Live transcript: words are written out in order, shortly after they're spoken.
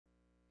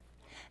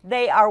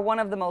They are one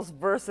of the most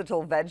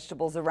versatile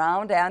vegetables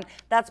around, and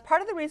that's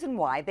part of the reason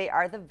why they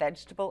are the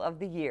vegetable of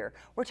the year.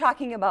 We're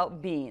talking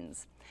about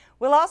beans.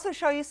 We'll also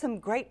show you some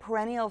great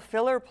perennial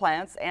filler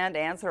plants and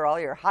answer all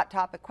your hot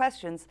topic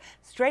questions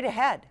straight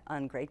ahead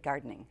on Great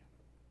Gardening.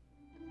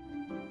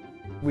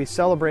 We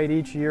celebrate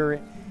each year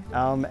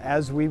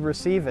as we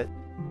receive it.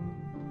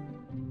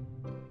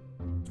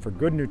 For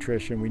good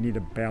nutrition, we need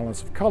a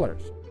balance of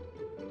colors.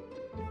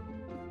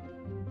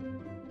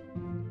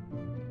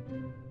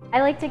 I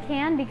like to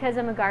can because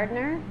I'm a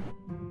gardener.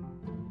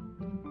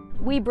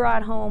 We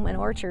brought home an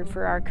orchard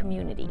for our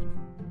community.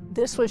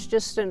 This was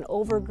just an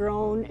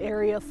overgrown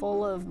area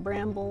full of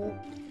bramble.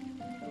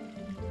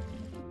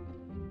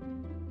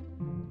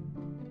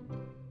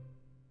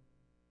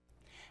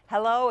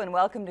 Hello and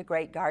welcome to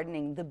Great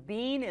Gardening. The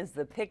bean is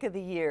the pick of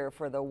the year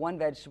for the One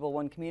Vegetable,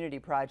 One Community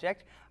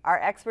project.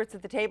 Our experts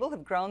at the table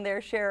have grown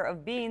their share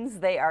of beans.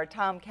 They are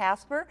Tom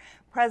Casper,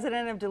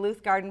 president of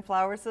Duluth Garden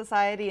Flower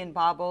Society, and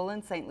Bob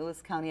Olin, St.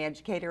 Louis County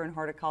educator and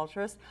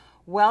horticulturist.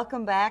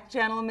 Welcome back,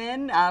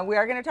 gentlemen. We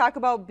are going to talk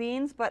about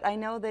beans, but I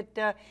know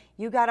that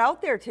you got out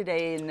there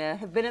today and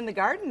have been in the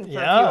garden for a few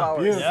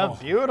hours. Beautiful. Yeah,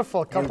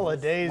 beautiful. Couple of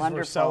days Wonderful.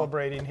 We're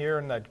celebrating here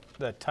in the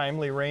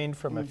timely rain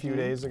from a few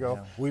days ago.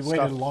 Yeah, we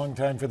waited a long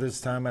time for this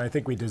time, and I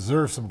think we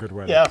deserve some good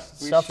weather. Yeah,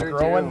 We stuff's sure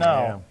growing do.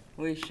 now. Yeah.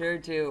 We sure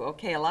do.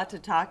 Okay, a lot to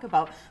talk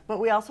about, but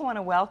we also want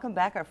to welcome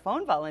back our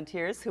phone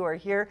volunteers who are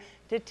here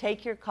to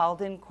take your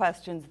called-in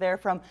questions. They're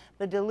from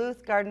the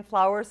Duluth Garden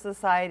Flower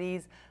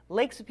Society's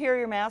Lake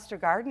Superior Master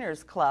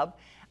Gardeners Club.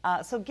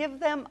 So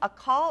give them a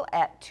call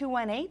at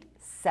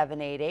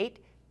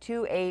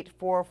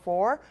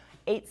 218-788-2844.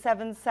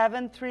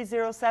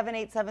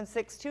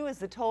 877-307-8762 is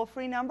the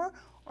toll-free number,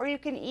 or you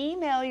can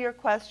email your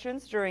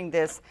questions during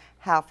this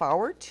half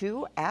hour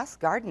to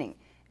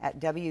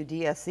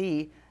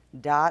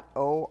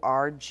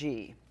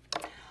askgardening@wdse.org.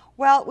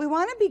 Well, we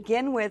want to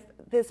begin with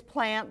this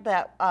plant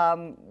that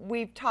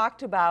we've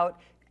talked about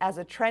as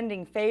a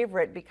trending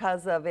favorite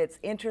because of its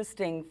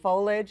interesting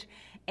foliage,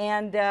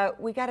 and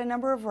we got a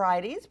number of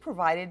varieties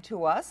provided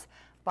to us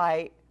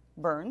by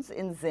Burns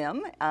in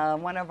Zim.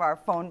 One of our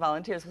phone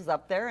volunteers was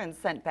up there and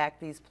sent back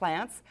these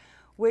plants,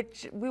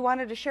 which we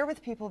wanted to share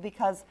with people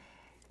because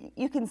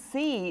you can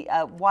see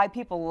why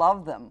people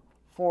love them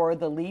for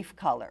the leaf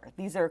color.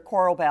 These are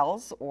coral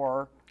bells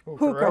or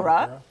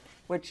heuchera,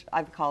 which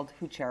I've called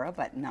heuchera,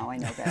 but now I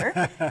know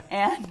better.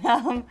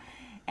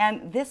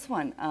 And this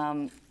one,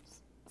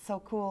 so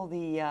cool,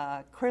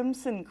 the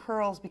crimson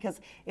curls, because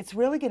it's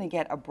really going to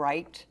get a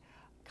bright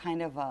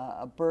kind of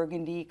a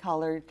burgundy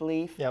colored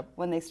leaf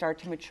when they start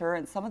to mature,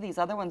 and some of these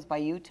other ones by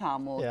you,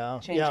 Tom, will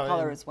change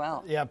color as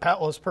well. Yeah,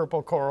 Patla's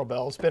purple coral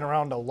bell's been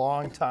around a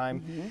long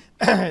time,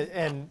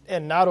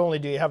 and not only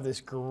do you have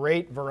this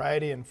great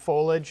variety in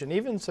foliage and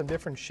even some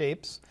different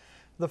shapes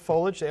of the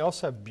foliage, they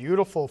also have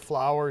beautiful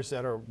flowers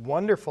that are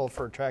wonderful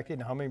for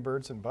attracting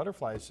hummingbirds and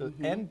butterflies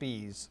and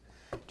bees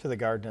to the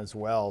garden as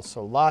well.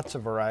 So lots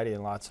of variety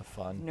and lots of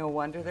fun. No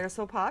wonder they're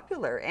so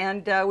popular.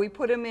 And we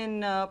put them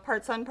in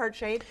part sun, part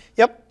shade?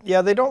 Yep.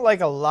 Yeah, they don't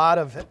like a lot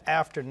of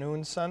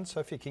afternoon sun, so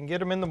if you can get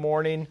them in the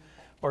morning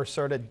or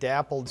sort of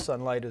dappled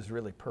sunlight is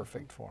really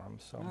perfect for them.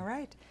 So. All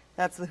right.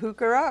 That's the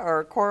heuchera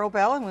or coral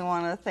bell, and we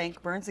want to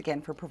thank Burns again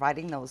for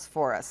providing those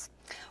for us.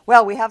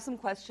 Well, we have some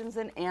questions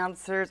and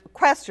answers,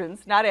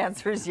 questions, not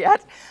answers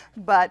yet,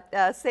 but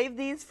save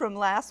these from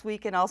last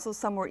week, and also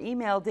some were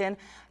emailed in.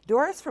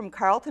 Doris from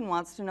Carlton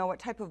wants to know what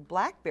type of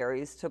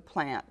blackberries to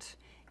plant,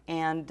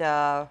 and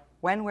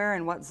when, where,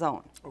 and what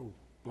zone. Oh,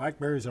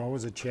 blackberries are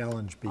always a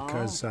challenge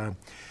because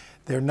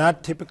they're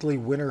not typically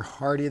winter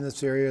hardy in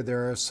this area.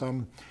 There are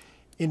some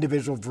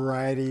individual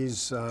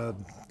varieties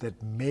that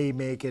may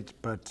make it,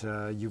 but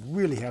you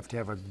really have to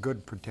have a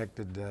good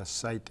protected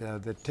site.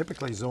 They're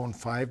typically zone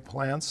 5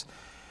 plants.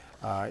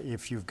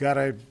 If you've got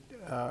a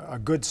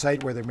good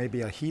site where there may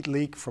be a heat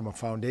leak from a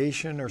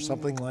foundation or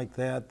something like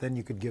that, then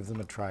you could give them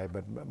a try.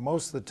 But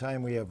most of the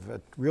time we have a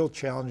real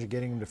challenge of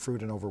getting them to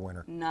fruit and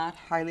overwinter. Not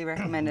highly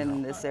recommended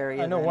in this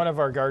area. I know one of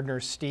our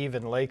gardeners, Steve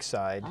in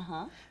Lakeside,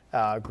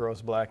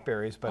 grows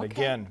blackberries, but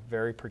again,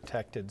 very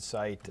protected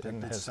site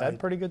and has had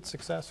pretty good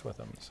success with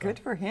them. So. Good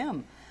for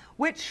him.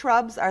 Which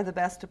shrubs are the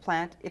best to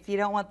plant if you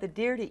don't want the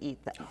deer to eat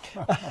them?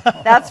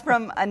 That's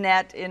from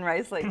Annette in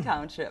Rice Lake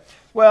Township.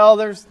 Well,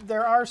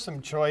 there are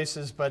some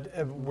choices,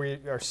 but we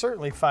are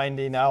certainly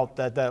finding out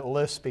that that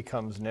list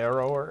becomes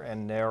narrower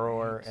and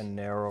narrower and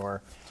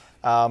narrower.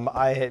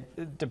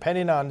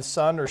 Depending on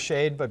sun or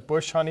shade, but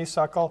bush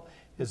honeysuckle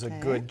is a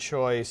good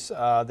choice.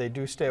 They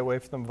do stay away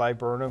from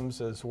viburnums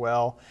as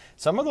well.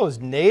 Some of those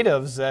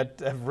natives that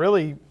have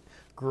really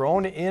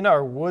grown in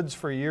our woods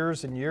for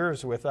years and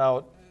years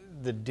without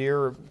the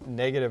deer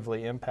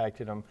negatively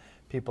impacting them,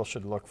 people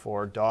should look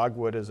for.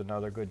 Dogwood is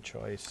another good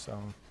choice. So.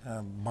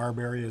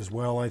 Barberry as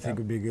well, I think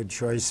would be a good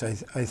choice. I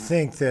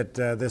think that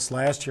this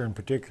last year in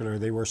particular,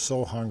 they were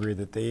so hungry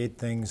that they ate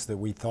things that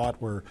we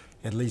thought were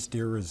at least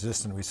deer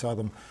resistant. We saw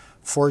them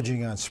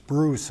foraging on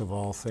spruce of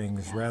all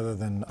things rather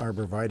than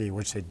arborvitae,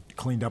 which they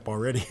cleaned up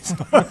already.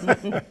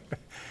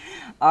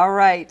 All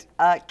right.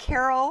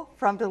 Carol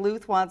from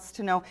Duluth wants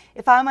to know,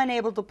 if I'm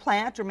unable to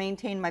plant or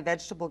maintain my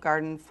vegetable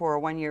garden for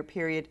a 1-year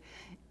period,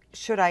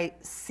 should I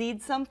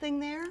seed something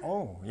there?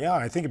 Oh, yeah,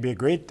 I think it'd be a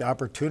great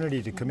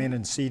opportunity to come in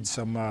and seed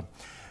some,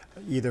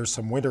 either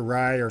some winter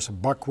rye or some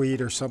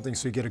buckwheat or something,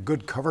 so you get a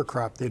good cover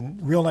crop. The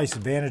real nice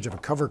advantage of a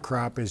cover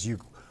crop is you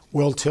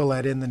will till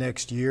that in the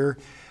next year.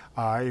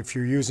 If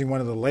you're using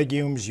one of the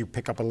legumes, you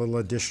pick up a little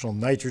additional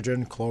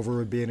nitrogen. Clover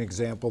would be an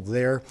example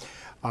there.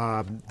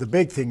 The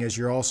big thing is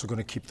you're also going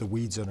to keep the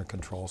weeds under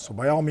control. So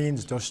by all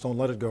means, just don't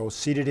let it go.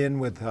 Seed it in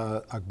with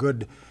a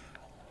good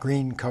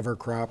green cover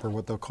crop, or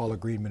what they'll call a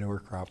green manure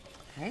crop.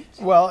 Right.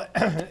 Well,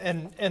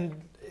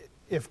 and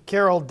if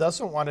Carol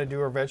doesn't want to do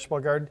her vegetable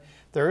garden,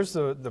 there's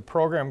the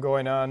program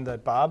going on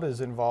that Bob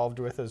is involved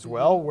with as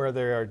well, where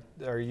they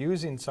are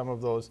using some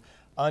of those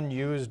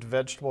unused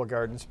vegetable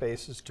garden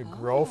spaces to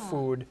grow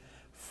food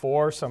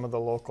for some of the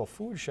local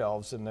food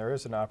shelves, and there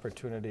is an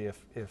opportunity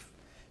if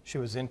she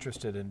was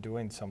interested in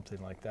doing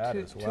something like that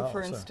as well. To,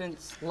 for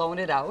instance, loan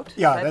it out?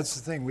 Yeah, that's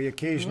the thing. We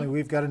occasionally,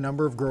 we've got a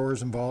number of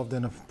growers involved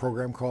in a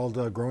program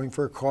called Growing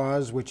for a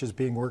Cause, which is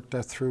being worked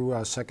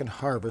through Second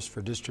Harvest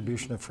for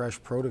distribution of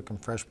fresh produce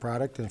and fresh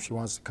product. And if she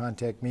wants to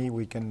contact me,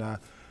 we can,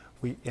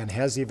 and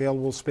has the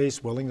available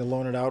space, willing to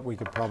loan it out, we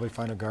could probably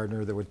find a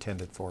gardener that would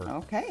tend it for her.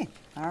 Okay.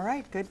 All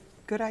right.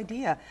 Good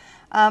idea.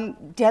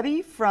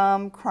 Debbie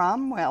from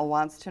Cromwell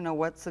wants to know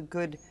what's a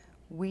good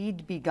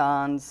weed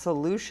begone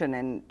solution,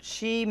 and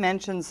she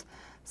mentions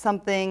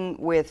something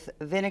with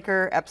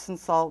vinegar, Epsom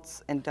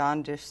salts, and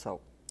Dawn dish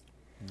soap.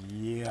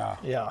 Yeah.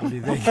 What do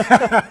you think?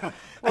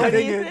 What do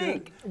you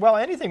think? Well,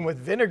 anything with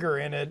vinegar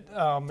in it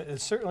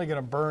is certainly going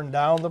to burn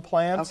down the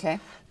plants. Okay.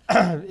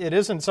 It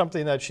isn't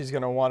something that she's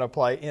going to want to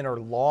apply in her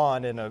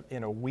lawn in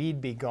a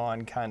weed be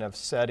gone kind of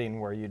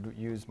setting where you'd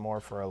use more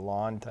for a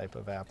lawn type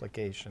of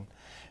application.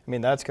 I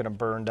mean, that's going to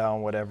burn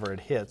down whatever it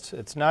hits.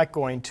 It's not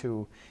going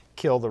to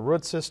kill the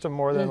root system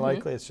more than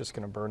likely. It's just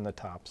going to burn the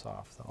tops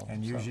off, though.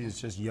 And usually it's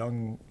just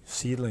young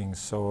seedlings.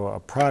 So a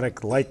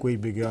product like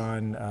Weed Be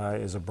Gone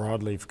is a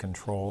broadleaf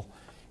control,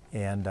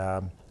 and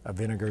a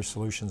vinegar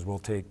solutions will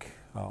take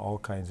all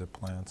kinds of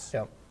plants.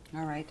 Yep.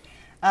 All right.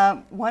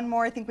 One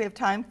more, I think we have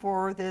time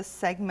for this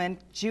segment.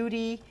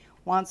 Judy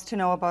wants to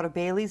know about a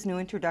Bailey's new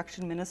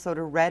introduction,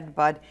 Minnesota Red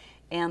Bud,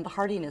 and the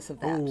hardiness of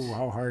that. Oh,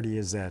 how hardy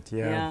is that?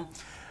 Yeah.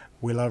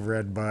 We love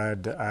Red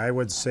Bud. I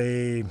would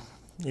say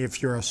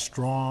if you're a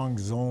strong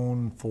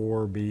zone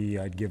 4B,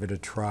 I'd give it a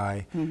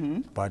try.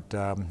 But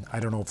I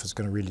don't know if it's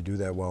going to really do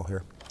that well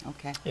here.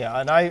 Okay. Yeah,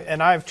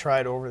 and I've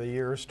tried over the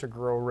years to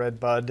grow Red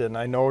Bud, and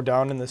I know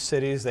down in the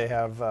cities they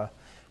have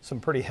some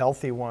pretty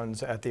healthy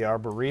ones at the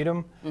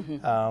Arboretum,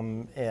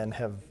 and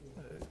have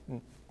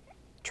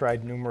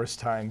tried numerous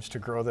times to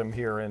grow them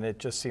here, and it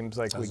just seems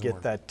like we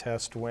get that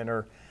test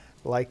winter.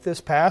 Like this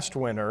past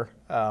winter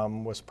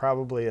was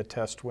probably a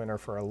test winter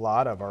for a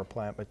lot of our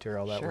plant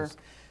material that was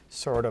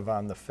sort of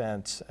on the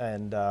fence,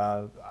 and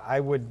I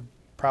would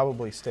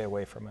probably stay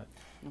away from it.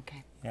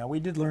 Okay. Yeah,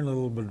 we did learn a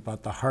little bit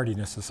about the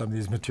hardiness of some of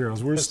these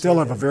materials. We still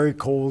have a very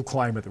cold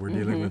climate that we're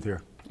dealing with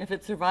here. If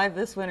it survived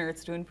this winter,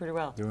 it's doing pretty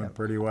well. Doing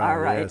pretty well, All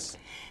right. yes.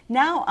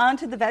 Now on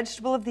to the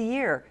vegetable of the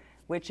year,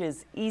 which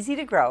is easy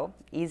to grow,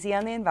 easy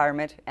on the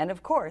environment, and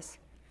of course,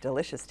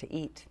 delicious to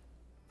eat.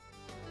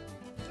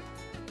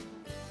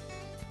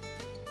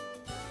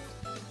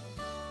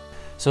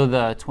 So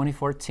the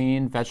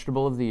 2014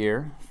 Vegetable of the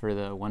Year for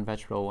the One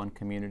Vegetable, One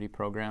Community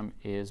program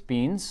is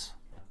beans.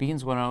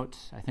 Beans went out,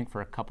 I think, for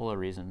a couple of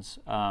reasons.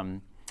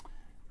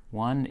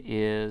 One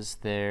is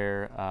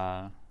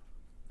they're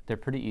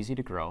pretty easy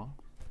to grow.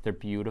 They're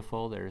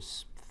beautiful.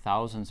 There's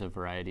thousands of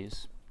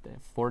varieties,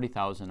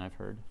 40,000 I've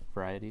heard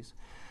varieties.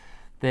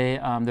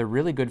 They're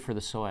really good for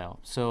the soil.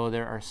 So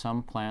there are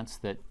some plants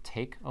that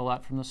take a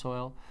lot from the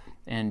soil,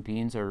 and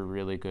beans are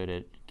really good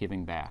at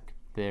giving back.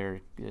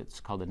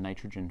 It's called a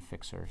nitrogen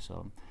fixer.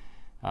 So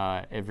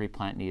every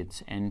plant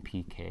needs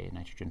NPK,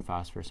 nitrogen,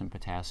 phosphorus, and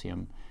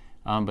potassium,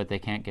 but they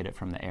can't get it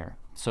from the air.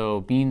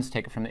 So beans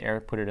take it from the air,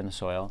 put it in the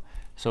soil.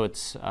 So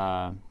it's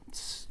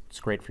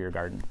great for your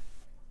garden.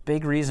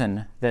 Big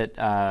reason that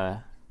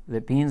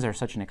that beans are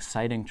such an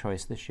exciting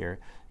choice this year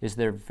is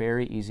they're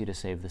very easy to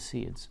save the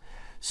seeds.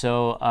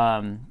 So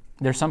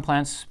there's some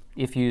plants,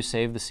 if you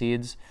save the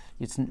seeds,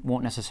 it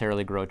won't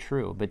necessarily grow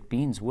true, but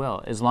beans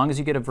will, as long as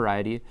you get a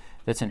variety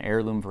that's an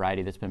heirloom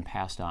variety that's been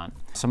passed on.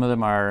 Some of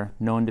them are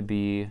known to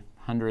be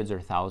hundreds or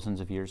thousands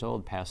of years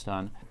old, passed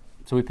on.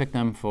 So we pick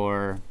them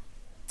for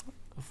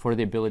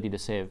the ability to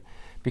save.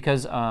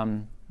 Because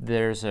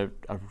there's a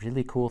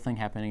really cool thing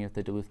happening at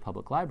the Duluth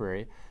Public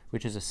Library,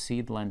 which is a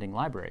seed lending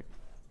library.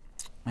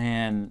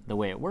 And the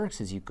way it works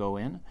is you go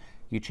in,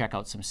 you check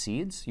out some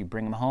seeds, you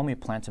bring them home, you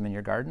plant them in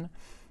your garden,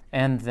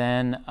 and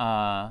then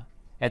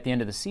at the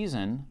end of the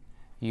season,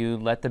 you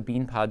let the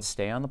bean pods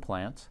stay on the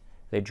plant,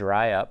 they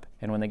dry up,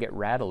 and when they get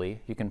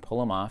rattly, you can pull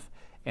them off,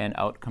 and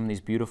out come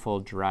these beautiful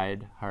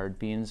dried hard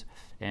beans,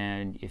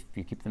 and if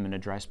you keep them in a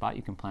dry spot,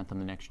 you can plant them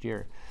the next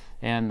year.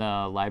 And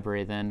the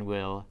library then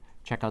will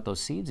check out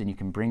those seeds, and you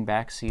can bring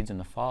back seeds in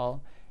the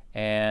fall,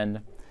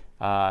 and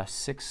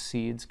 6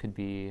 seeds could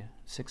be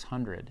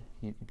 600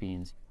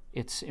 beans.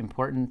 It's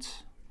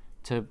important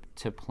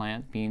to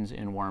plant beans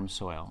in warm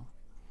soil.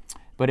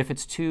 But if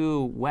it's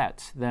too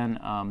wet, then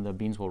the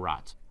beans will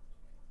rot.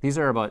 These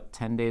are about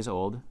 10 days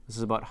old. This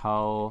is about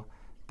how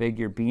big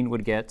your bean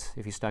would get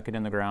if you stuck it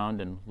in the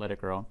ground and let it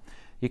grow.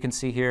 You can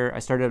see here, I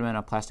started them in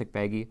a plastic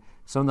baggie.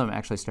 Some of them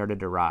actually started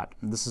to rot.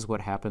 This is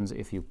what happens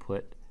if you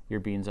put your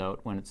beans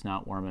out when it's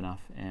not warm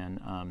enough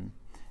and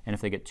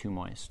if they get too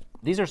moist.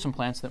 These are some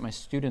plants that my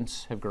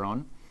students have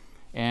grown,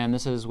 and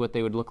this is what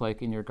they would look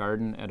like in your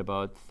garden at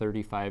about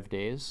 35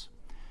 days.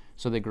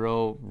 So they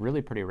grow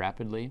really pretty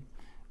rapidly.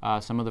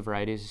 Some of the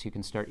varieties, you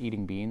can start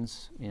eating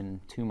beans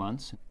in 2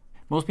 months.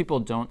 Most people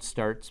don't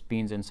start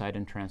beans inside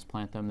and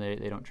transplant them.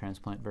 They don't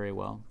transplant very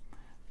well.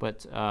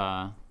 But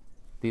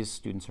these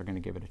students are going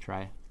to give it a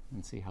try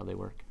and see how they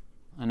work.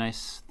 A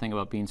nice thing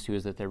about beans too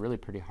is that they're really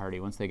pretty hardy.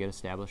 Once they get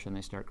established and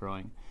they start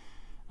growing,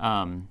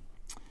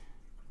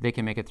 they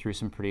can make it through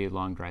some pretty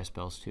long dry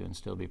spells too and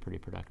still be pretty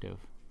productive.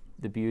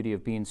 The beauty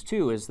of beans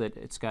too is that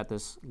it's got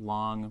this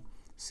long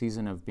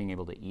season of being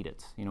able to eat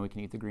it. You know, we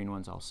can eat the green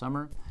ones all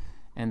summer.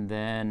 And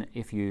then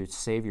if you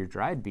save your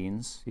dried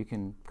beans, you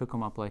can cook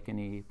them up like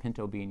any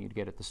pinto bean you'd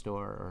get at the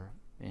store or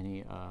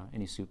any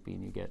soup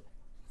bean you get.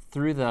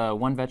 Through the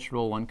One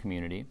Vegetable, One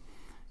Community,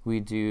 we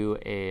do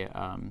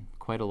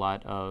quite a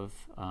lot of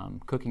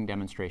cooking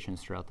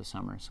demonstrations throughout the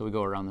summer. So we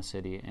go around the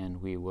city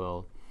and we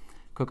will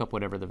cook up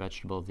whatever the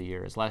vegetable of the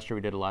year is. Last year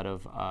we did a lot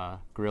of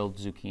grilled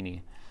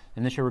zucchini.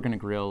 And this year we're going to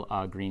grill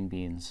green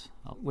beans.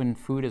 When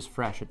food is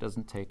fresh, it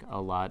doesn't take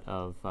a lot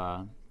of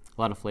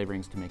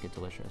flavorings to make it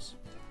delicious.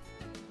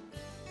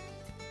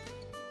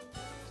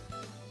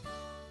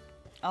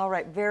 All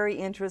right, very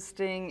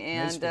interesting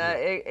and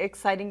Nice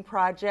exciting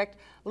project.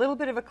 A little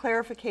bit of a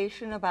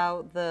clarification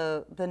about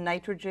the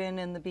nitrogen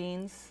in the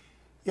beans.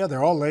 Yeah,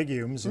 they're all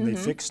legumes, and they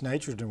fix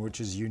nitrogen,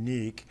 which is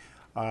unique.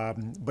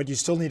 But you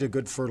still need a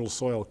good fertile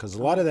soil because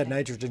a lot of that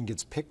nitrogen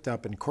gets picked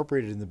up,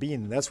 incorporated in the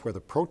bean, and that's where the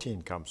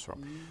protein comes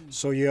from.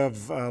 So you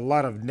have a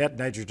lot of net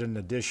nitrogen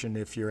addition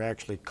if you're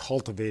actually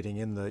cultivating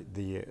in the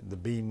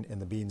bean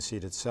and the bean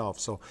seed itself.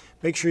 So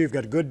make sure you've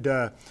got good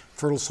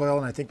fertile soil,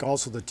 and I think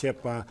also the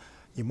tip,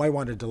 you might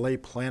want to delay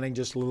planting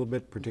just a little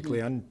bit,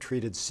 particularly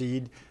untreated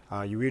seed.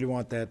 You really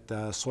want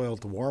that soil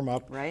to warm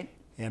up. Right.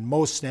 And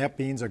most snap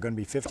beans are going to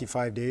be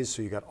 55 days,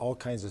 so you got all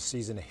kinds of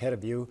season ahead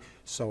of you.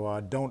 So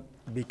don't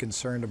be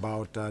concerned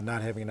about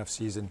not having enough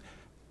season.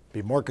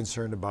 Be more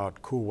concerned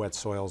about cool, wet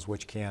soils,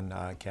 which can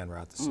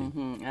rot the seed.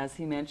 As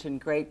he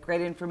mentioned, great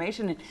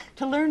information. And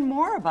to learn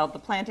more about the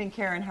planting,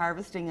 care, and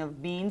harvesting of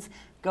beans,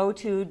 go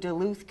to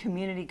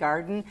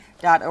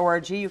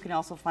DuluthCommunityGarden.org. You can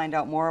also find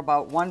out more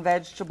about One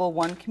Vegetable,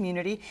 One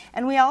Community.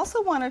 And we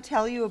also want to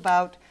tell you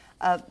about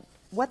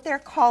what they're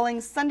calling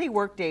Sunday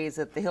work days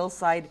at the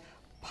Hillside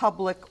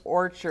Public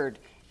Orchard.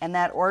 And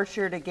that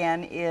orchard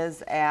again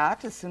is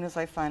at, as soon as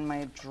I find my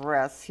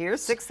address here,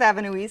 6th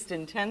Avenue East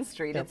and 10th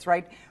Street. Yep. It's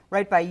right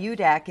by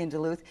UDAC in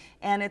Duluth.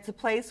 And it's a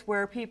place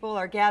where people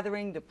are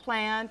gathering to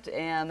plant,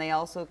 and they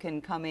also can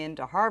come in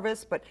to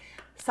harvest. But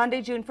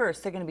Sunday, June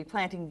 1st, they're going to be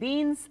planting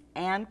beans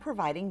and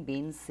providing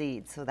bean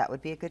seeds. So that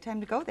would be a good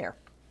time to go there.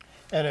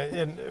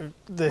 And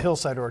the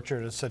Hillside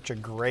Orchard is such a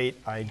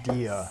great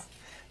idea.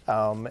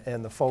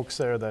 And the folks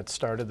there that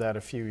started that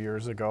a few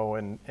years ago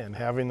and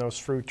having those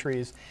fruit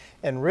trees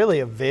and really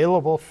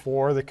available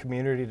for the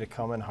community to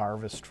come and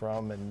harvest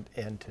from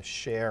and to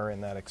share in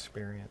that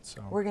experience.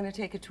 So we're going to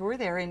take a tour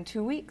there in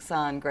 2 weeks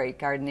on Great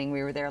Gardening.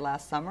 We were there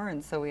last summer,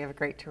 and so we have a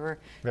great tour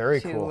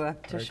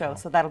to show. Cool.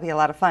 So that'll be a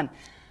lot of fun.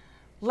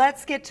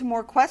 Let's get to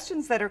more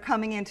questions that are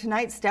coming in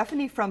tonight.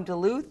 Stephanie from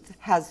Duluth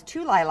has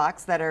 2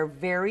 lilacs that are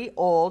very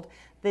old.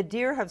 The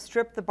deer have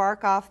stripped the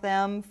bark off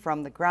them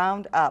from the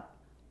ground up.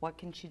 What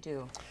can she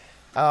do?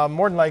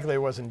 More than likely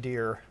it wasn't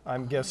deer.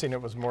 I'm guessing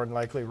it was more than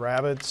likely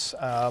rabbits.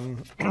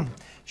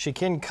 She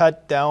can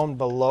cut down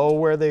below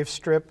where they've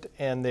stripped,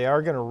 and they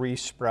are going to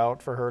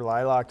re-sprout for her.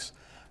 Lilacs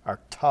are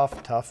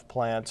tough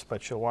plants,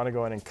 but she'll want to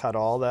go in and cut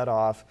all that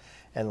off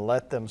and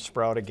let them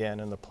sprout again,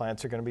 and the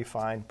plants are going to be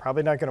fine.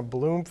 Probably not going to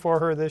bloom for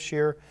her this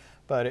year,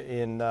 but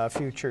in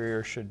future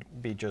years should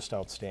be just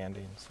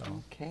outstanding. So.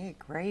 Okay,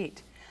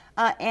 great.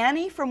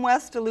 Annie from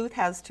West Duluth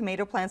has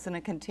tomato plants in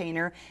a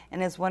container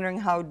and is wondering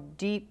how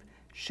deep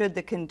should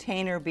the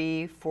container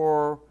be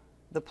for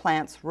the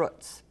plant's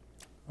roots?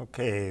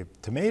 Okay,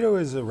 tomato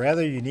is a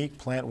rather unique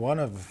plant, one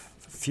of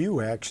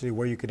few actually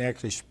where you can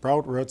actually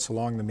sprout roots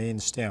along the main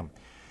stem.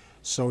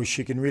 So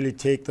she can really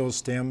take those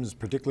stems,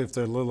 particularly if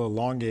they're a little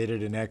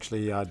elongated, and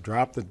actually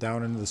drop it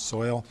down into the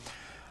soil.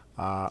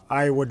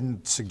 I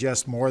wouldn't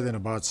suggest more than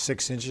about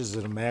 6 inches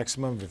at a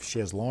maximum. If she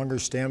has longer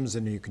stems,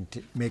 then you can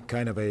make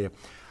kind of a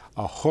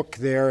hook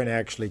there and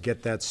actually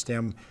get that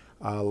stem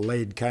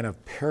laid kind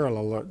of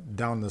parallel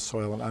down the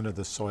soil and under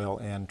the soil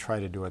and try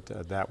to do it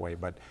that way.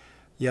 But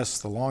yes,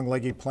 the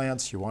long-legged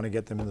plants, you want to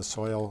get them in the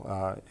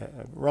soil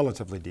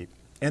relatively deep.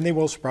 And they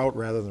will sprout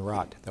rather than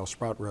rot. They'll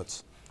sprout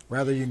roots.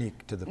 Rather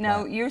unique to the plant.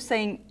 Now, you're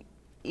saying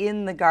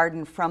in the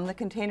garden from the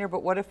container,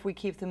 but what if we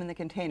keep them in the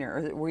container?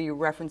 Or were you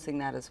referencing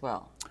that as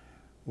well?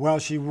 Well,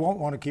 she won't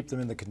want to keep them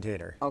in the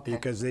container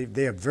because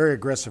they have very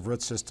aggressive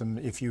root system.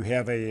 If you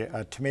have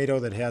a tomato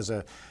that has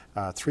a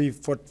 3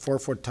 foot, 4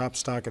 foot top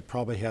stalk, it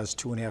probably has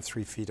 2.5,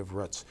 3 feet of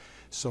roots.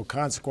 So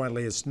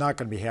consequently, it's not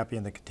going to be happy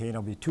in the container.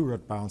 It'll be too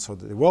root bound, so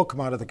they will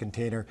come out of the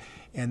container,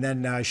 and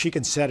then she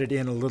can set it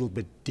in a little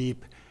bit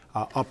deep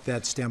up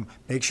that stem.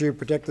 Make sure you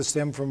protect the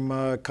stem from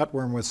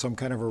cutworm with some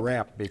kind of a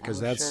wrap, because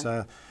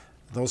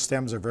those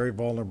stems are very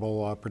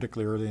vulnerable,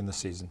 particularly early in the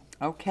season.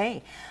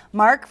 Okay.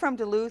 Mark from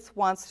Duluth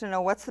wants to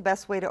know, what's the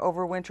best way to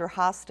overwinter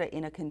hosta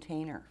in a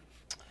container?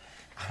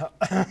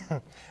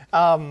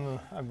 I'm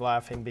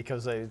laughing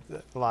because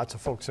lots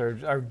of folks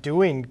are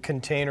doing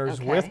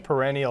containers with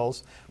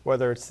perennials,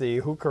 whether it's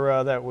the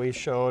heuchera that we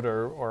showed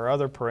or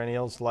other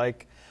perennials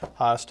like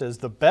hostas.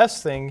 The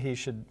best thing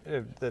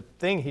the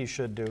thing he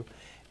should do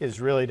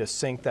is really to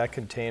sink that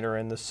container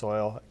in the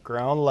soil,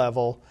 ground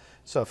level.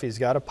 So if he's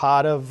got a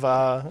pot of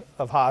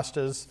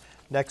hostas,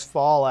 next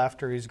fall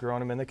after he's grown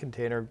them in the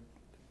container,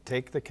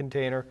 take the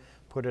container,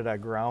 put it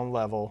at ground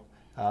level.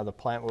 The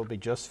plant will be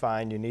just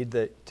fine. You need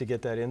to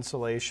get that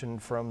insulation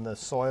from the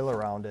soil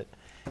around it,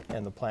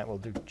 and the plant will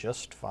do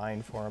just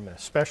fine for them,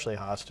 especially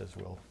hostas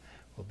will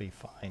be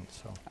fine.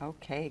 So.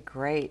 Okay,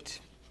 great.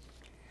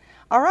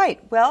 All right,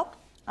 well,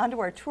 onto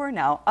our tour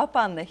now. Up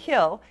on the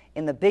hill,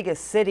 in the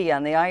biggest city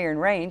on the Iron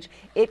Range,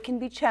 it can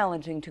be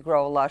challenging to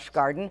grow a lush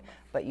garden,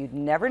 but you'd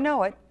never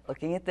know it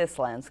looking at this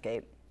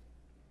landscape.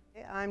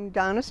 I'm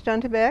Donna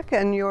Stuntebeck,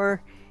 and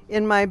you're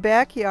in my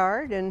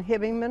backyard in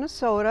Hibbing,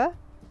 Minnesota.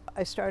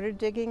 I started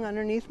digging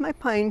underneath my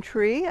pine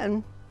tree,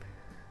 and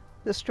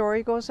the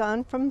story goes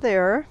on from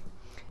there.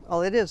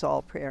 Well, it is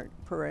all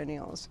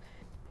perennials.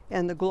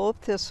 And the globe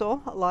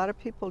thistle, a lot of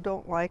people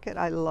don't like it.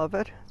 I love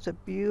it. It's a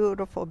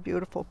beautiful,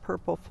 beautiful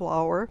purple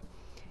flower,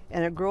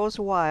 and it grows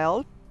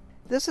wild.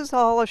 This is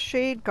all a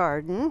shade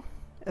garden,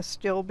 a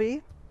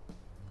stilby,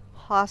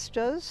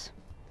 hostas,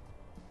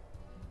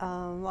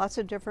 lots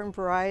of different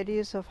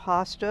varieties of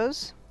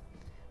hostas.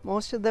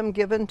 Most of them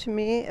given to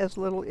me as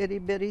little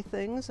itty-bitty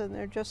things, and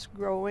they're just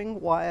growing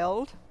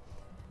wild.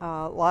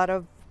 A lot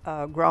of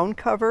ground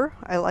cover.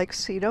 I like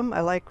sedum.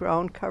 I like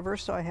ground cover,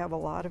 so I have a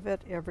lot of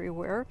it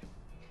everywhere.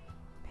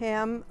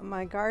 Pam,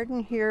 my garden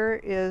here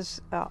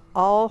is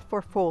all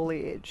for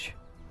foliage.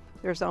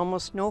 There's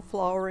almost no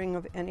flowering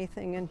of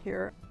anything in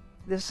here.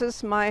 This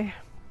is my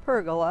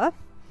pergola,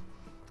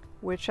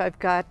 which I've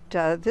got,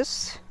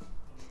 this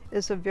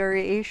is a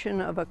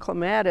variation of a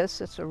clematis.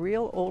 It's a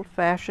real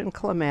old-fashioned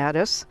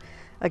clematis.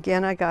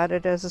 Again, I got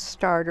it as a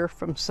starter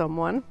from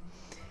someone.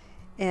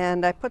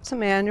 And I put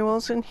some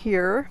annuals in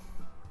here.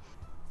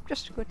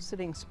 Just a good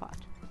sitting spot.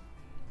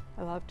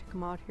 I love to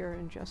come out here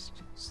and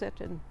just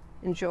sit and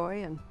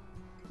enjoy, and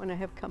when I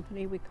have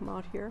company, we come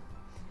out here.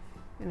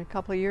 And a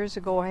couple of years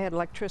ago, I had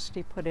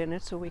electricity put in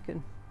it so we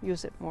can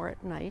use it more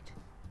at night.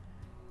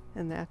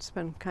 And that's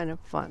been kind of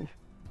fun.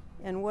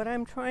 And what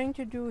I'm trying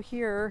to do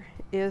here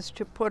is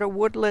to put a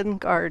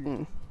woodland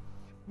garden.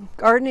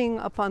 Gardening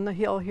up on the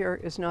hill here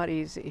is not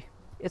easy.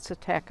 It's a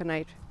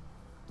taconite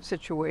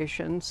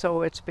situation,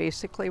 so it's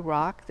basically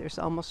rock. There's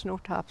almost no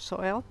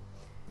topsoil.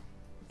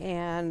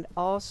 And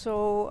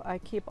also, I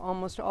keep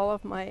almost all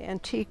of my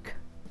antique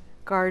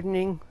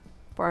gardening,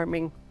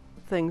 farming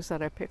things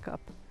that I pick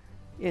up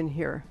in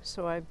here.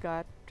 So I've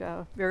got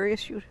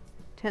various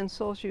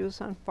utensils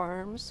used on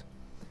farms.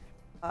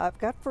 I've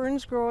got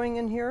ferns growing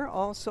in here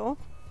also.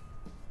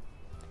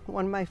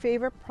 One of my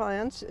favorite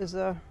plants is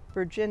a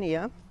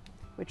Virginia,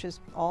 which is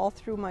all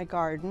through my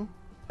garden,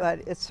 but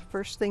it's the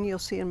first thing you'll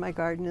see in my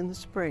garden in the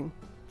spring.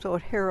 So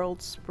it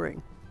heralds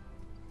spring.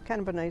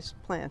 Kind of a nice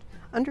plant.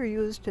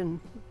 Underused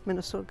in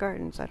Minnesota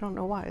gardens. I don't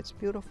know why, it's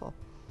beautiful.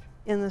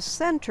 In the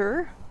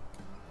center,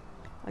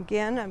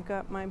 again, I've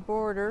got my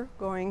border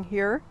going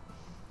here.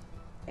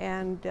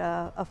 And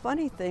a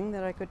funny thing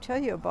that I could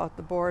tell you about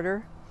the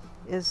border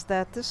is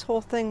that this whole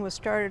thing was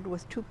started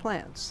with 2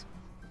 plants.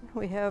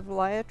 We have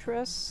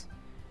liatris,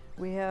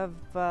 we have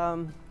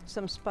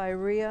some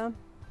spirea.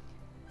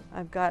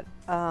 I've got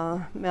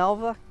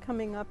malva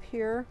coming up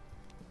here.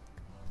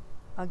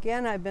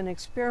 Again, I've been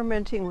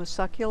experimenting with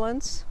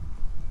succulents,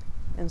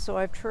 and so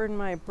I've turned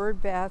my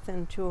bird bath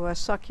into a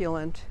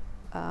succulent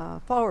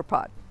flower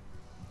pot.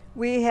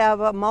 We have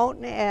a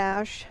mountain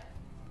ash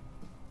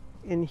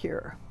in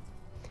here.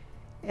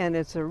 And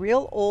it's a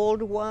real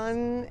old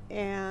one,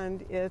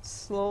 and it's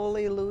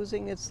slowly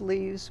losing its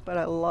leaves, but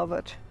I love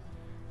it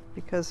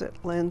because it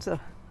lends a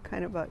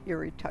kind of a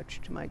eerie touch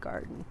to my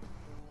garden.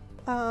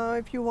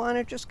 If you want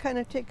to just kind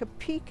of take a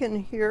peek in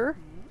here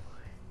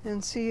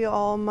and see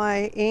all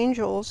my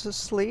angels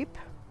asleep,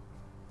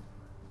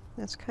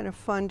 that's kind of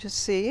fun to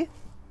see.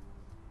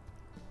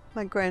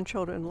 My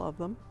grandchildren love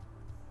them.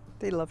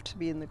 They love to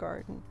be in the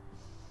garden.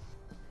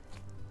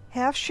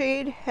 Half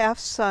shade, half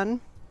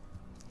sun.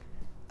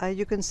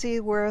 You can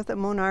see where the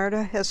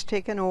monarda has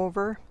taken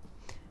over,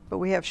 but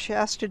we have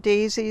Shasta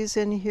daisies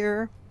in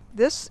here.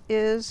 This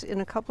is,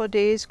 in a couple of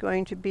days,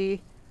 going to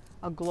be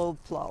a globe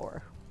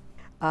flower.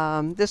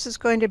 This is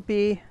going to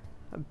be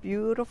a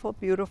beautiful,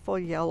 beautiful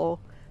yellow,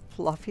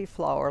 fluffy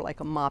flower like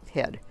a mop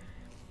head.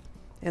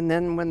 And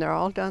then when they're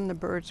all done, the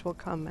birds will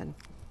come and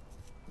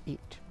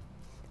eat.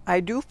 I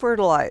do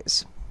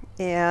fertilize,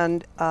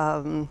 and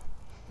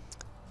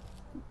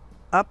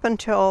up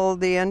until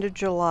the end of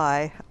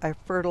July, I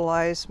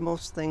fertilize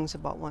most things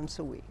about once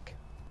a week.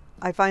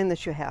 I find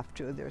that you have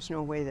to. There's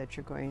no way that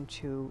you're going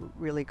to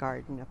really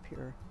garden up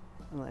here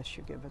unless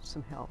you give it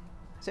some help.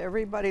 So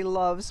everybody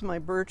loves my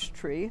birch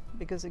tree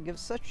because it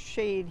gives such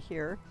shade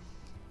here.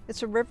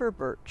 It's a river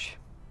birch.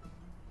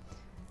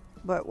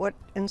 But what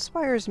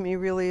inspires me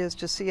really is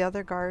to see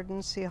other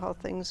gardens, see how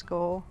things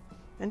go,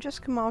 and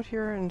just come out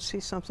here and see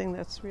something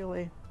that's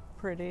really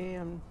pretty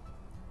and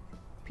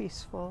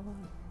peaceful.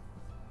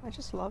 I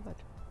just love it.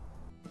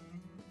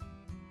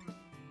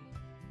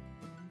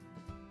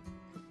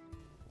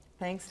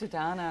 Thanks to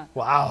Donna.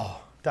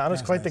 Wow.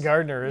 Donna's quite the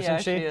gardener, isn't Yeah,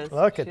 she? she is.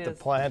 Look She at the is.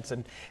 plants,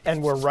 and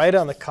we're right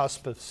on the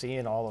cusp of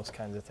seeing all those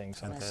kinds of things.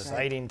 It's an That's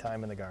exciting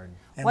time in the garden.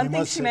 And One we thing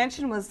must she say-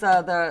 mentioned was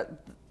the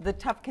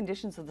tough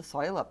conditions of the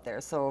soil up there.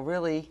 So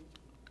really,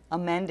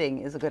 amending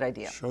is a good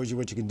idea. Shows you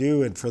what you can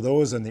do. And for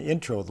those in the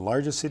intro, the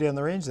largest city on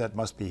the range, that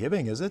must be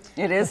Hibbing, is it?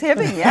 It is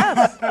Hibbing,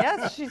 yes.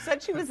 Yes, she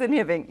said she was in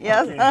Hibbing.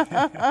 Yes,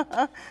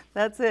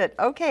 that's it.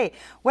 Okay,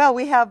 well,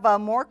 we have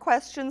more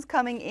questions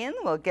coming in.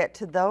 We'll get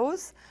to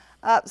those.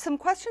 Some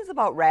questions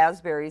about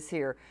raspberries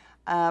here.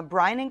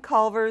 Brian in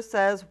Culver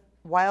says,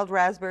 wild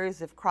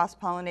raspberries, if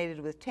cross-pollinated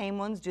with tame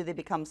ones, do they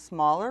become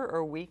smaller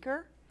or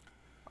weaker?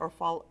 Or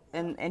fall?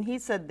 And he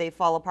said they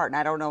fall apart, and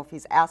I don't know if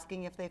he's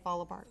asking if they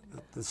fall apart.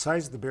 The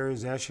size of the berry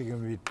is actually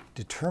going to be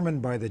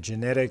determined by the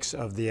genetics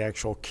of the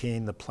actual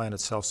cane, the plant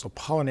itself. So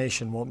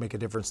pollination won't make a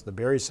difference in the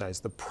berry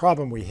size. The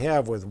problem we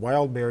have with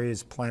wild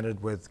berries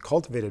planted with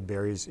cultivated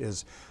berries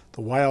is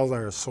the wild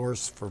are a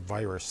source for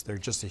virus. They're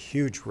just a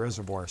huge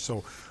reservoir.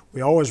 So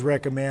we always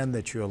recommend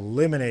that you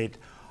eliminate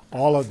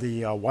all of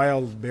the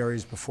wild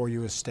berries before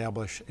you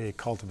establish a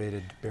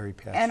cultivated berry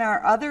patch. And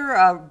our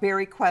other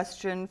berry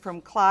question from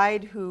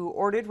Clyde, who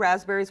ordered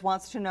raspberries,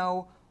 wants to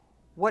know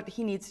what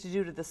he needs to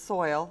do to the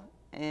soil,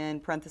 in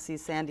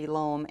parentheses sandy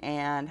loam,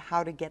 and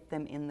how to get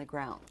them in the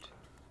ground.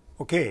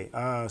 Okay,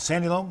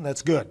 sandy loam,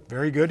 that's good,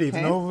 very good,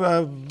 even Okay.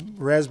 though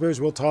raspberries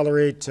will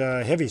tolerate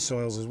heavy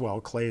soils as well,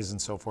 clays and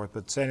so forth,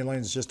 but sandy loam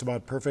is just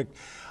about perfect.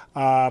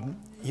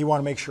 You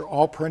want to make sure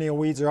all perennial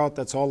weeds are out.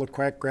 That's all the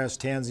quackgrass,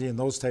 tansy, and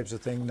those types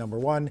of things, number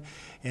one.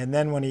 And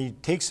then when he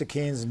takes the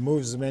canes and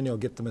moves them in, you'll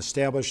get them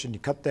established, and you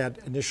cut that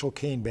initial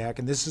cane back.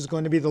 And this is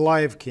going to be the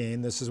live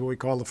cane. This is what we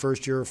call the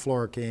first year of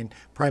flora cane,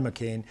 prima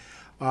cane.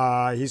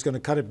 He's going to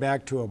cut it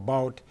back to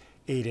about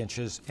 8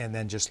 inches and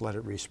then just let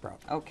it resprout.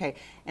 Okay,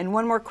 and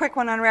one more quick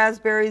one on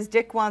raspberries.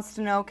 Dick wants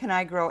to know, can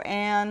I grow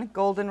Ann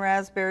golden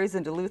raspberries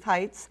in Duluth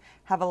Heights,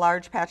 have a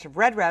large patch of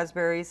red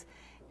raspberries,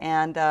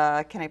 and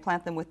can I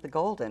plant them with the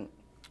golden?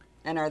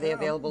 And are they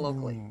available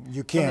locally?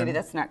 You So can. maybe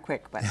that's not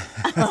quick, but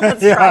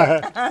let's try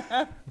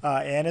it.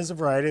 Ann is a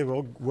variety,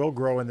 will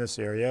grow in this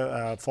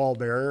area. Fall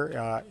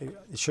bearer,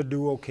 it should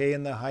do okay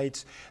in the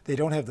heights. They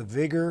don't have the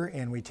vigor,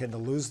 and we tend to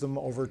lose them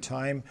over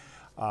time.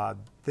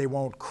 They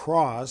won't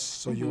cross,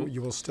 so you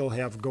will still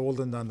have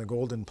golden on the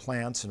golden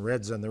plants and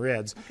reds on the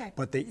reds, Okay.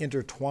 but they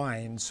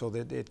intertwine so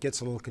that it gets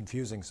a little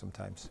confusing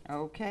sometimes.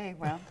 Okay,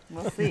 well,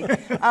 we'll see.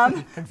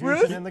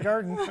 Confusion in the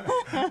garden.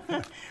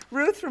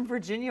 Ruth from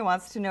Virginia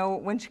wants to know,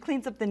 when she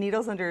cleans up the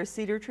needles under her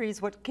cedar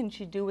trees, what can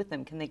she do with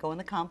them? Can they go in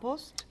the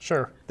compost?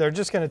 Sure, they're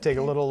just going to take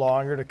a little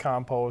longer to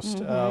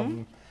compost,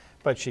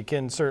 but she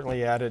can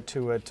certainly add it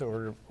to it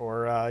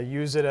or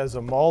use it as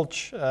a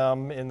mulch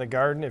in the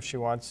garden if she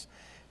wants,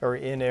 or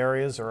in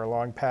areas or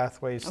along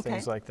pathways,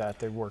 things Okay. like that.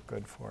 They work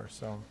good for her.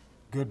 So.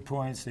 Good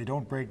points. They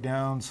don't break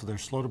down, so they're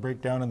slow to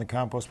break down in the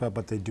compost pile,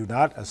 but they do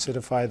not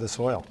acidify the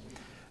soil.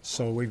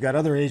 So we've got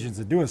other agents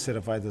that do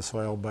acidify the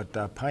soil,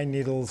 but pine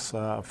needles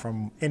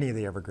from any of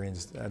the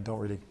evergreens don't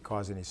really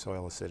cause any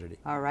soil acidity.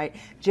 All right.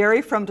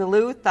 Jerry from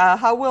Duluth,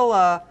 how will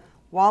a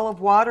wall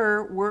of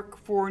water work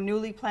for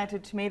newly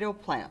planted tomato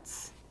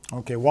plants?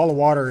 Okay, wall of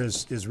water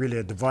is really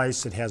a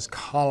device that has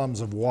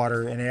columns of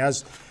water, and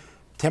as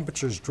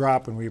temperatures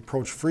drop and we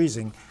approach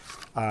freezing,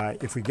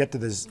 if we get to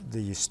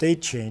the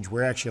state change,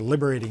 we're actually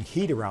liberating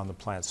heat around the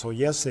plant. So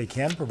yes, they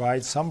can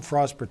provide some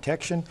frost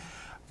protection,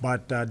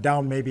 but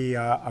down maybe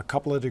a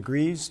couple of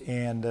degrees,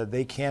 and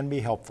they can be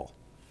helpful.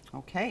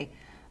 Okay.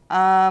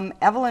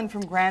 Evelyn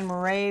from Grand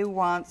Marais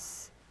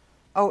wants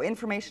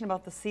information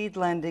about the seed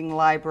lending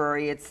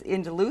library. It's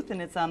in Duluth and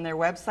it's on their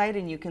website,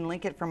 and you can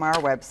link it from our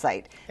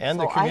website. And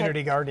So the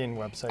community gardening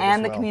website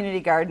And as the well. community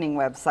gardening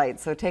website,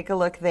 so take a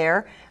look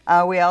there.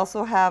 We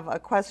also have a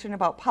question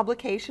about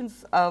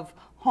publications of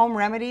home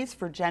remedies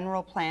for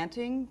general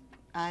planting.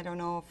 I don't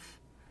know if...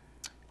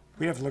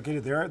 We have to look at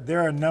it. There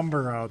are a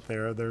number out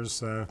there.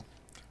 There's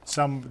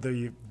some,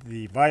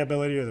 the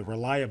viability or the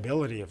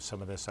reliability of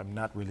some of this I'm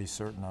not really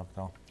certain of,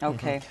 though.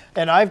 Okay.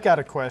 And I've got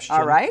a question.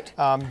 All right.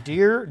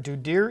 Do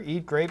deer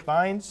eat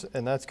grapevines?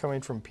 And that's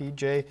coming from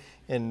PJ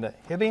in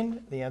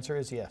Hibbing. The answer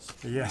is yes.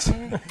 Yes.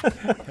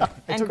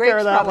 I And took grapes care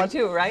of that probably one.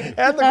 too, right?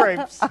 And the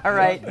grapes. All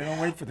right. They don't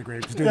wait for the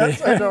grapes, do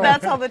Yes, they? I know.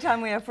 That's all the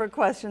time we have for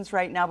questions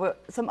right now,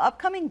 but some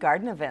upcoming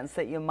garden events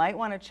that you might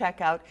want to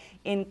check out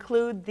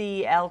include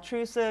the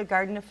Altrusa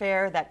Garden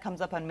Affair that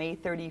comes up on May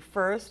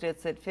 31st.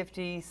 It's at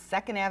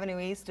 52nd Avenue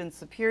East and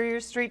Superior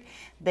Street.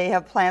 They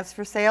have plants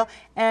for sale.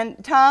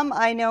 And Tom,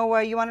 I know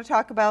you want to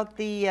talk about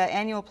the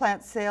annual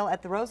plant sale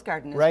at the Rose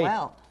Garden as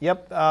well.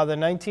 Yep, the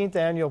 19th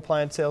annual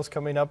plant sale's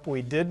coming up.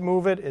 We did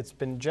move it. It's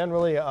been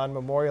generally on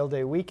Memorial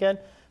Day weekend,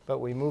 but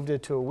we moved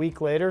it to a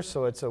week later,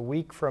 so it's a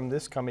week from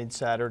this coming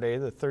Saturday,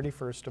 the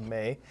 31st of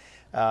May,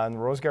 in the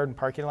Rose Garden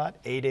parking lot,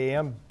 8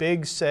 a.m.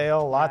 Big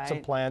sale, lots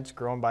of plants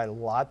grown by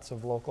lots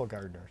of local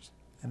gardeners.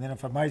 And then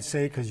if I might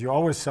say, because you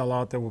always sell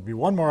out, there will be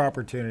one more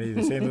opportunity.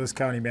 The St. Louis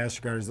County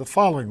Master Gardeners the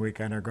following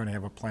weekend are going to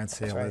have a plant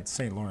sale at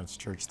St. Lawrence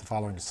Church the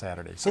following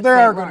Saturday. So there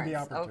are going to be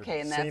opportunities. Okay,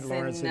 and St. that's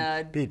Lawrence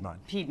in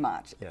Piedmont.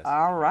 Piedmont. Yes.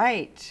 All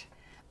right.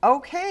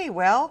 Okay,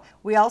 well,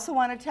 we also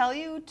want to tell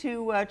you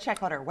to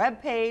check out our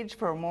webpage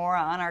for more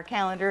on our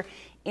calendar,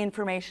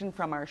 information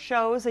from our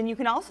shows, and you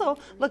can also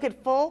look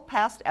at full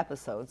past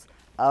episodes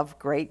of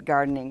Great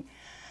Gardening.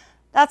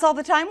 That's all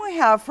the time we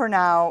have for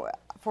now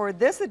for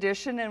this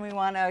edition, and we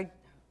want to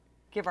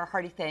give our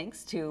hearty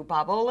thanks to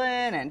Bob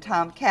Olin and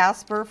Tom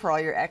Casper for all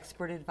your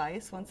expert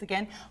advice once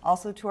again.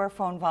 Also to our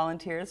phone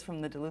volunteers from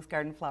the Duluth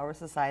Garden Flower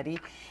Society.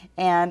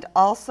 And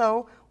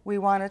also, we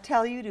want to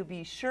tell you to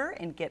be sure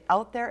and get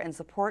out there and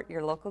support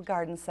your local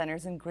garden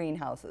centers and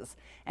greenhouses.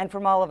 And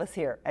from all of us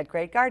here at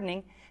Great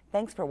Gardening,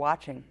 thanks for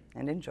watching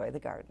and enjoy the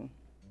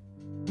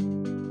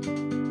garden.